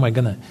like, how am I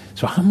going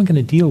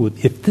to deal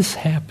with, if this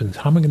happens,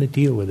 how am I going to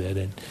deal with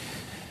it?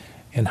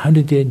 And how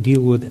did I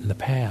deal with it in the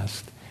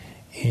past?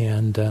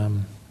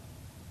 And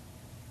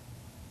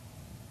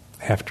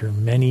after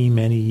many,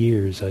 many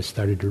years, I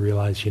started to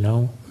realize,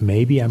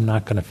 maybe I'm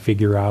not going to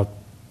figure out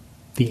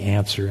the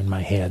answer in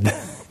my head.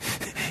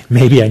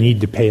 Maybe I need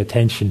to pay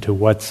attention to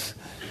what's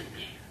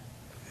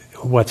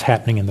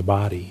happening in the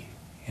body.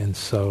 And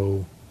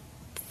so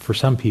for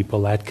some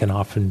people, that can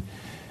often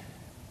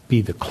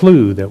be the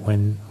clue that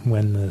when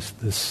the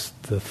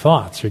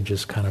thoughts are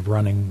just kind of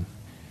running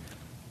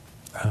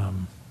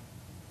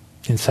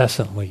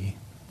incessantly,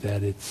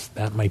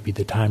 that might be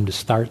the time to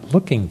start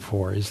looking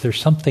for, is there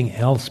something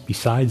else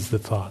besides the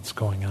thoughts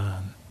going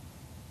on?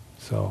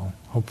 So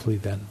hopefully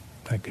that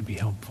could be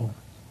helpful.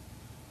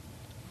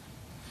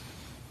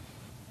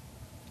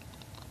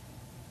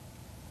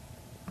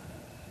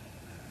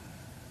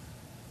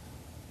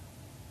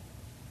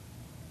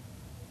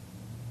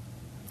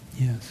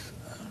 Yes.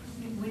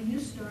 When you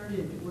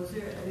started, was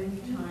there at any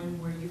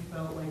time where you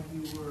felt like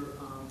you were...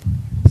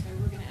 Sorry,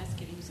 we're going to ask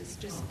you to use this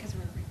just because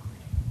we're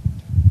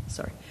recording.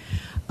 Sorry.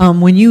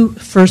 When you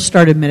first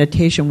started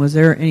meditation, was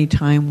there any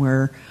time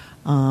where,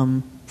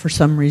 for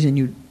some reason,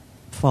 you'd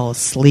fall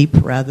asleep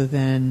rather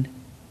than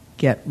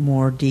get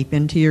more deep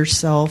into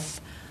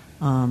yourself?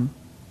 I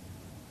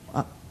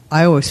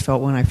always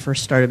felt when I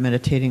first started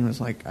meditating, it was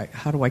like,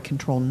 how do I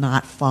control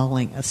not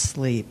falling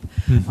asleep?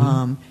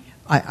 Mm-hmm.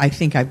 I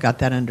think I've got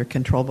that under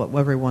control, but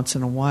every once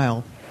in a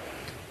while,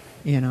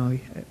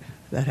 that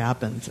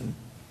happens. And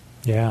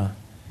yeah,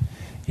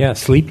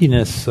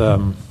 sleepiness.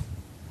 I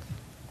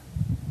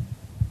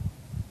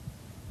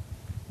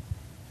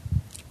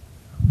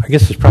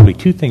guess there's probably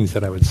two things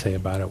that I would say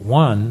about it.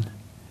 One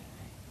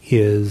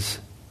is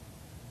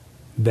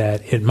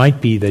that it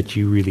might be that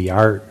you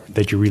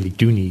really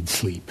do need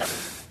sleep.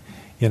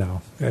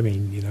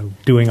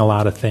 Doing a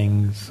lot of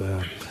things.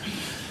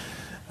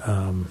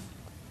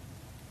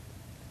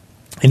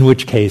 In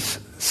which case,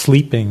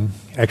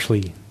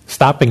 actually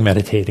stopping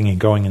meditating and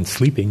going and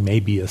sleeping may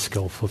be a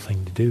skillful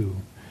thing to do.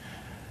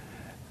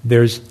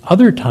 There's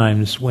other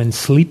times when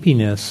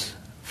sleepiness,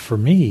 for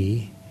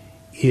me,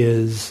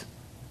 is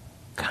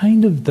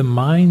kind of the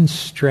mind's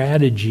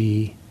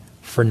strategy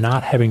for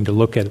not having to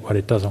look at what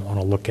it doesn't want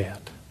to look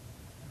at.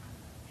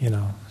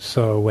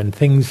 So when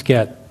things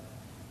get...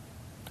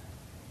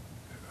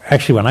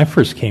 Actually, when I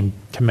first came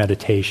to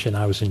meditation,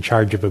 I was in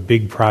charge of a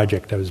big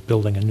project. I was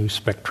building a new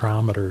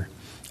spectrometer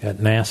at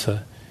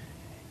NASA,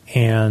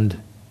 and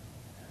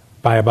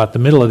by about the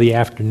middle of the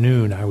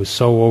afternoon, I was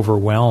so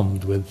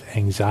overwhelmed with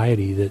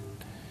anxiety that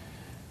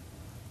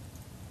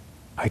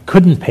I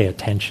couldn't pay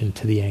attention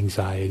to the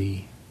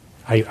anxiety.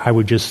 I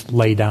would just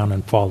lay down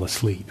and fall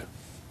asleep.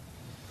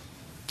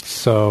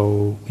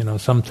 So,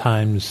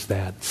 sometimes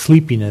that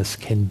sleepiness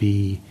can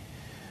be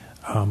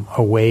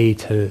a way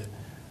to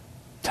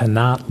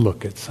not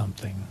look at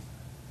something.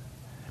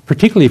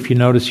 Particularly if you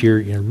notice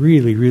you're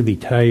really, really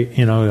tired,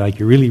 like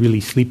you're really,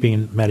 really sleeping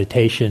in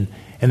meditation,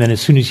 and then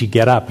as soon as you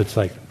get up, it's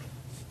like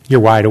you're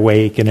wide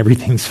awake and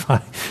everything's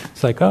fine.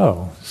 It's like,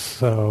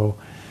 so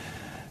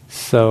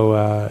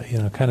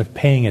kind of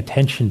paying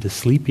attention to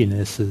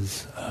sleepiness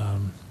is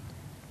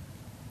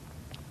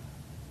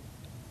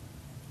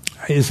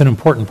an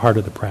important part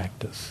of the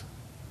practice,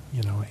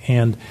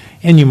 and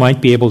you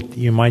might be able to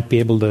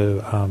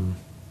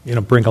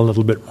bring a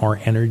little bit more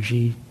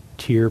energy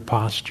to your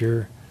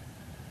posture.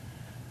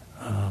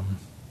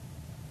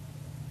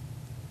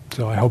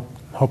 So I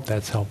hope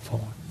that's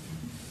helpful.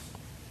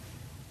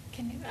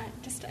 Can you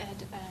just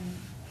add,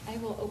 I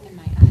will open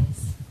my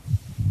eyes.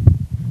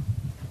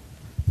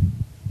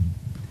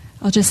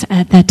 I'll just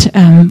add that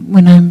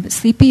when I'm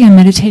sleepy and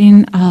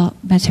meditating, I'll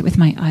meditate with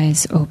my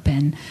eyes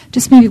open.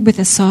 Just maybe with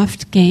a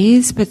soft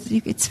gaze, but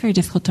it's very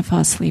difficult to fall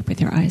asleep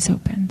with your eyes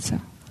open, so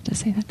I'll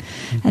just say that.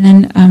 Mm-hmm. And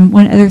then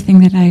one other thing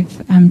that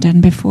I've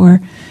done before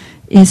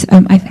is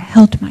I've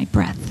held my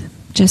breath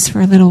just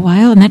for a little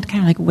while, and that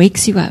kind of like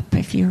wakes you up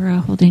if you're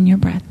holding your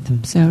breath.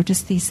 Mm-hmm. So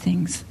just these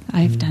things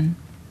I've done.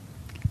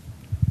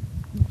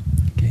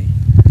 Okay,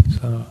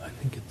 so I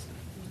think it's...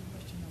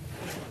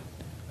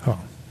 Oh.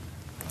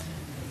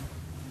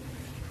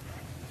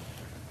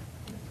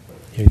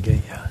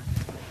 Yeah.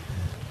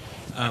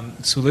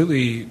 So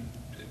lately,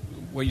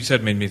 what you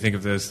said made me think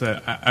of this,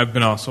 that I've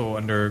been also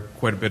under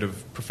quite a bit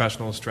of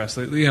professional stress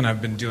lately, and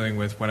I've been dealing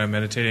with, when I'm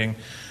meditating,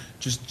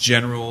 just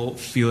general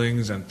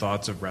feelings and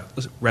thoughts of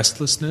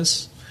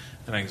restlessness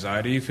and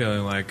anxiety,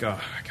 feeling like, I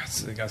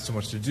got so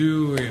much to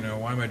do,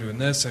 why am I doing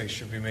this? I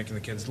should be making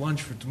the kids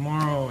lunch for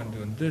tomorrow and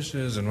doing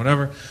dishes and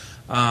whatever.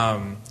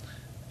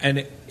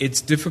 And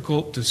it's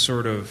difficult to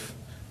sort of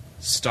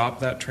stop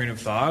that train of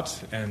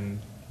thought, and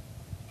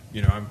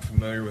I'm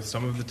familiar with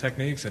some of the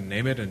techniques and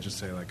name it and just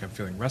say, like, I'm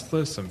feeling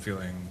restless, I'm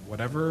feeling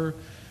whatever.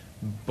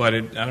 But I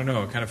don't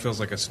know, it kind of feels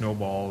like a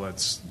snowball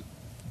it's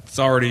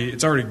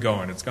already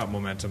going. It's got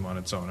momentum on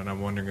its own. And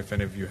I'm wondering if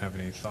any of you have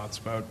any thoughts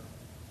about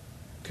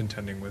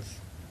contending with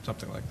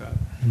something like that.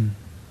 Mm.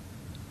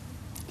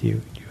 Do you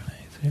want to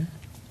answer?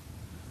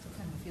 Some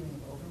kind of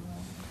feeling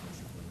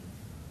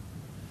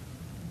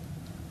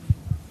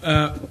of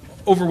overwhelm,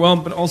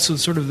 overwhelmed, but also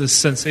sort of this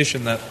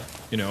sensation that,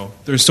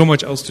 there's so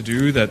much else to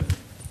do that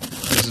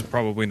this is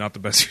probably not the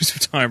best use of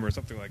time or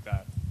something like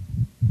that.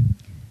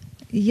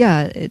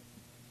 Yeah,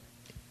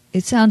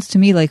 it sounds to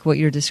me like what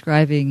you're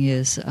describing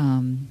is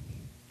a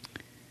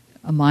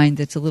mind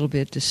that's a little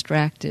bit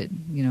distracted.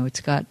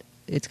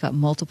 It's got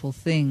multiple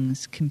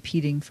things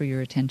competing for your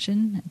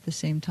attention at the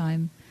same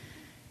time.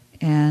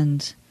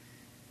 And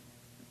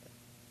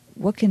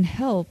what can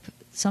help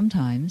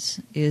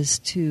sometimes is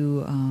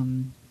to,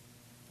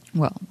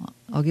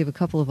 I'll give a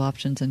couple of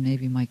options and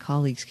maybe my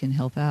colleagues can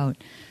help out.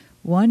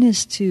 One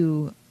is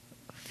to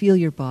feel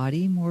your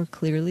body more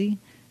clearly.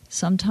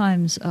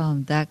 Sometimes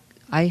that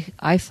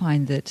I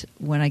find that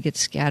when I get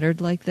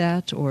scattered like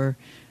that or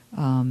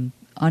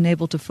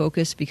unable to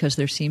focus because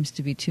there seems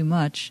to be too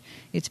much,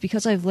 it's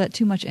because I've let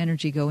too much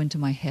energy go into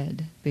my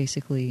head,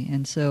 basically.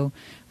 And so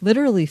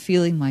literally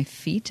feeling my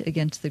feet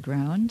against the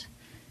ground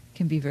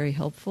can be very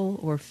helpful,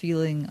 or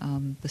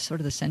feeling the sort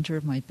of the center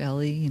of my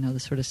belly, the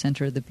sort of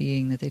center of the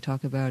being that they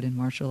talk about in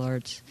martial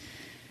arts.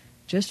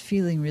 Just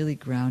feeling really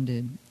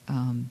grounded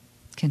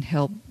can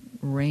help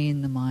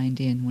rein the mind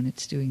in when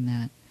it's doing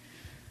that.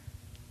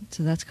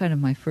 So that's kind of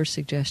my first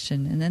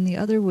suggestion. And then the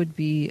other would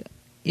be,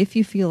 if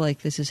you feel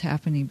like this is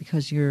happening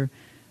because your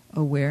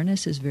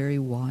awareness is very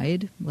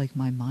wide, like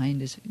my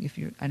mind is,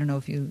 I don't know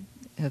if you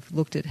have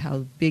looked at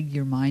how big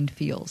your mind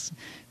feels,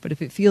 but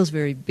if it feels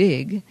very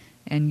big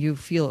and you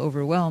feel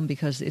overwhelmed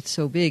because it's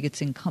so big,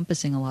 it's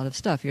encompassing a lot of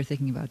stuff. You're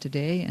thinking about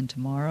today and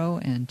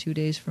tomorrow and 2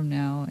 days from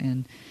now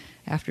and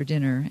after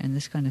dinner and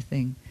this kind of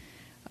thing.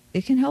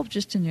 It can help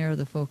just to narrow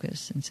the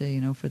focus and say,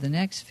 for the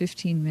next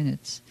 15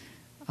 minutes,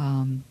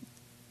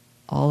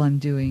 all I'm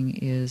doing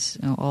is,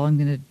 all I'm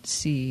going to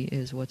see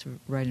is what's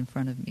right in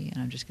front of me,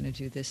 and I'm just going to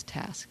do this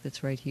task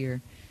that's right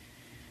here.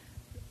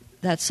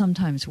 That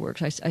sometimes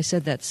works. I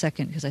said that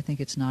second because I think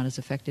it's not as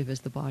effective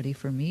as the body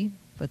for me,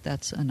 but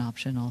that's an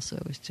option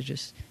also, is to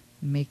just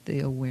make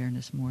the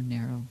awareness more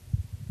narrow.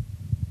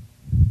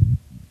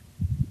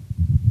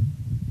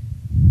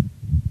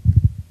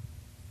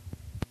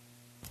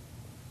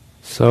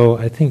 So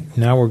I think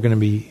now we're going to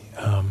be,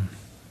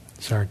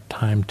 it's our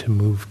time to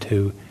move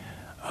to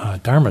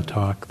Dharma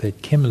talk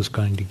that Kim is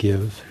going to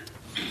give.